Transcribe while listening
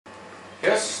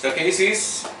Yes, the case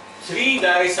is 3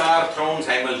 dice are thrown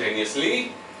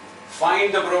simultaneously.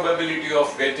 Find the probability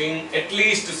of getting at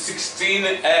least 16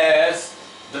 as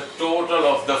the total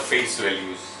of the face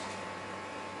values.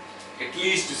 At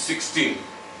least 16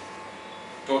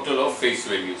 total of face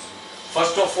values.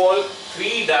 First of all,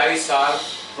 3 dice are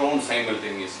thrown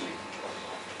simultaneously.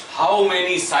 How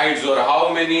many sides or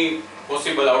how many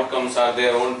possible outcomes are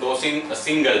there on tossing a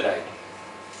single die?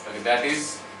 Okay, that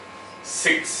is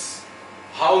 6.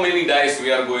 How many dice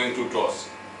we are going to toss?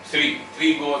 3.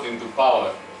 3 goes into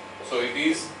power. So it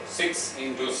is 6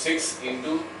 into 6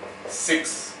 into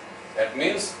 6. That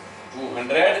means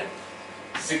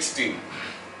 216.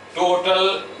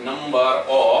 Total number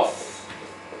of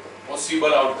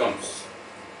possible outcomes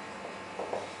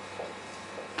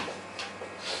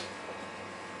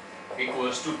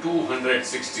equals to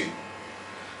 216.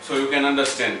 So you can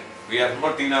understand we are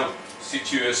not in a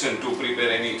situation to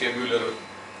prepare any tabular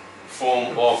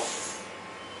form of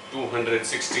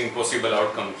 216 possible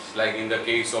outcomes, like in the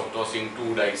case of tossing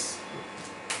 2 dice.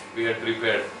 We had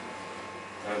prepared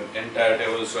an entire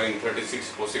table showing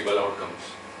 36 possible outcomes.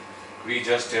 We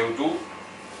just have to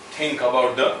think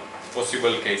about the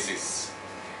possible cases.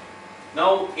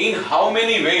 Now, in how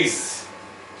many ways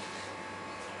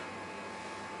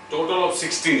total of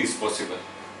 16 is possible?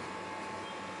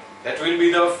 That will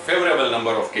be the favorable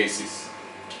number of cases.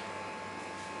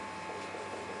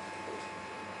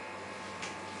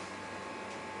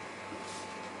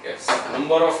 Yes,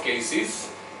 number of cases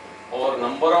or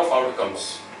number of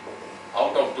outcomes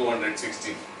out of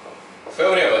 216.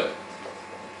 Favorable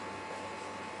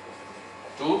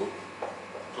to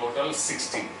total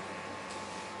 16.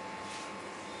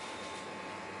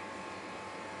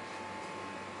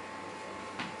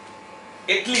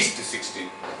 At least 16.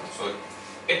 Sorry,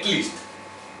 at least,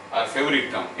 our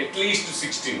favorite term, at least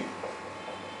 16.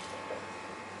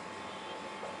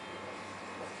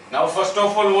 Now, first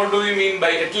of all, what do we mean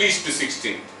by at least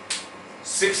 16?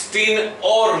 16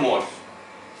 or more.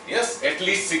 Yes, at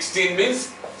least 16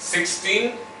 means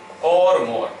 16 or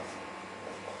more.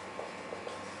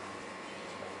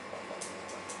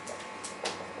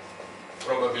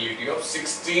 Probability of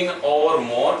 16 or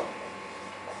more.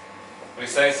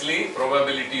 Precisely,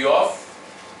 probability of,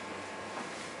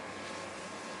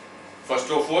 first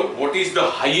of all, what is the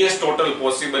highest total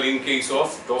possible in case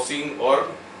of tossing or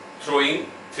throwing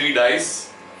 3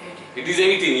 dice? 18. It is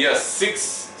 18, yes, 6,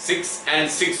 6 and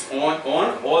 6 on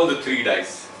all the 3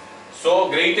 dice. So,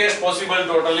 greatest possible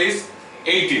total is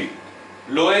 18.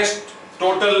 Lowest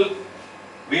total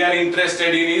we are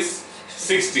interested in is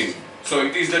 16. So,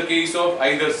 it is the case of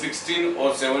either 16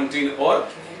 or 17 or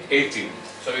 18.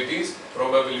 So, it is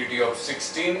probability of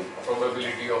 16,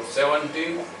 probability of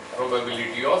 17,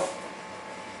 probability of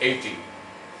 18.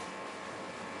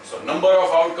 So, number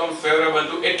of outcomes favorable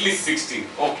to at least 16.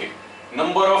 Okay.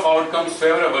 Number of outcomes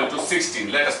favorable to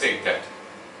 16. Let us take that.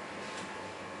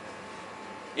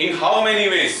 In how many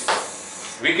ways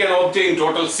we can obtain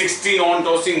total 16 on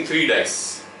tossing 3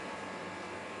 dice?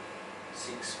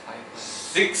 6, 5, 5.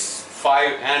 6,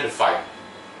 5 and 5.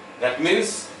 That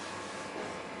means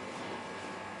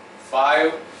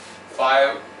 5,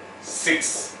 5,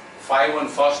 6. 5 on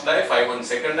first die, 5 on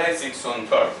second die, 6 on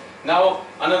third. Now,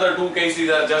 another 2 cases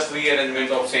are just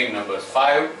rearrangement of same numbers.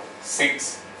 5,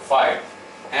 6, 5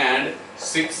 and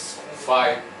 6,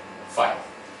 5, 5.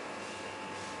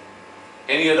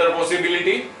 Any other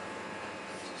possibility?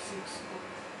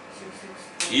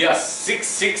 6. Yes, 6,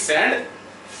 6 and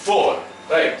 4.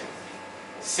 Right.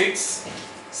 6,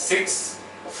 6,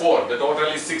 4. The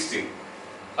total is 16.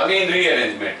 Again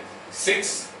rearrangement.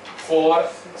 6, 4,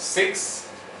 6,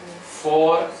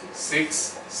 4,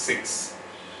 6, 6.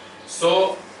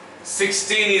 So,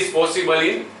 16 is possible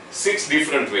in 6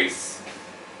 different ways.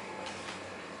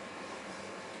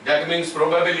 That means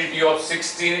probability of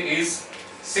 16 is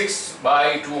 6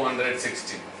 by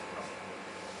 216.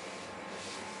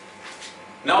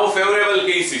 Now, favorable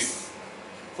cases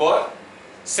for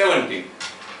 17.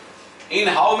 In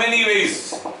how many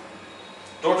ways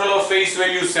total of face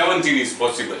value 17 is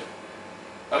possible?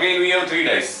 Again, we have 3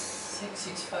 dice. 6,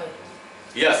 6, 5.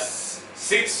 Yes,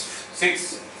 6,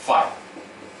 6, 5.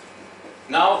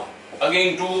 Now,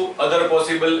 again 2 other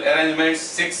possible arrangements,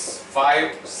 6,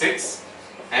 5, 6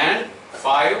 and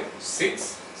 5,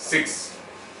 6, 6.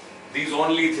 These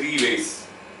only 3 ways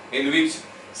in which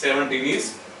 17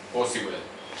 is possible.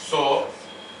 So,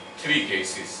 3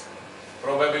 cases.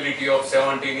 Probability of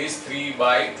 17 is 3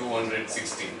 by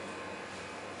 216.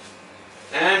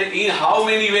 And in how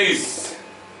many ways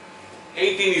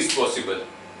 18 is possible?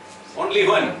 Only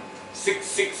one. 6,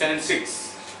 6 and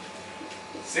 6.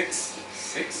 6,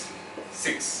 6,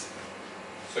 6.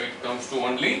 So it comes to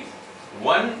only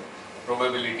one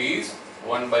probability is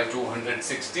 1 by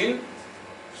 216.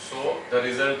 So the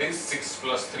result is 6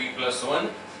 plus 3 plus 1,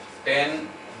 10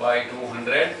 by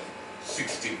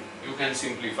 216. You can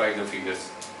simplify the figures.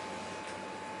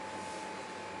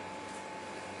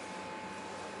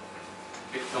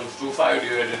 It comes to 5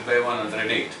 divided by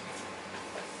 108.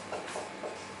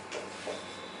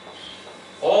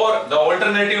 Or the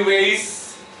alternative way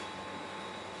is,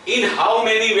 in how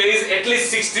many ways at least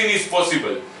 16 is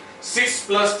possible? 6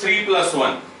 plus 3 plus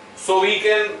 1. So we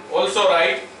can also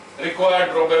write required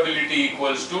probability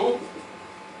equals to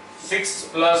 6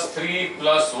 plus 3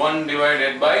 plus 1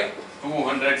 divided by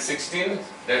 216.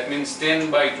 That means 10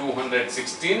 by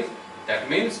 216. That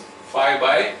means 5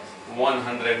 by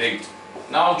 108.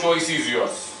 Now choice is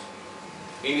yours.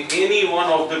 In any one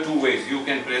of the two ways you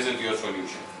can present your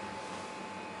solution.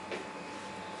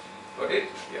 Got it?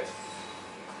 Yes.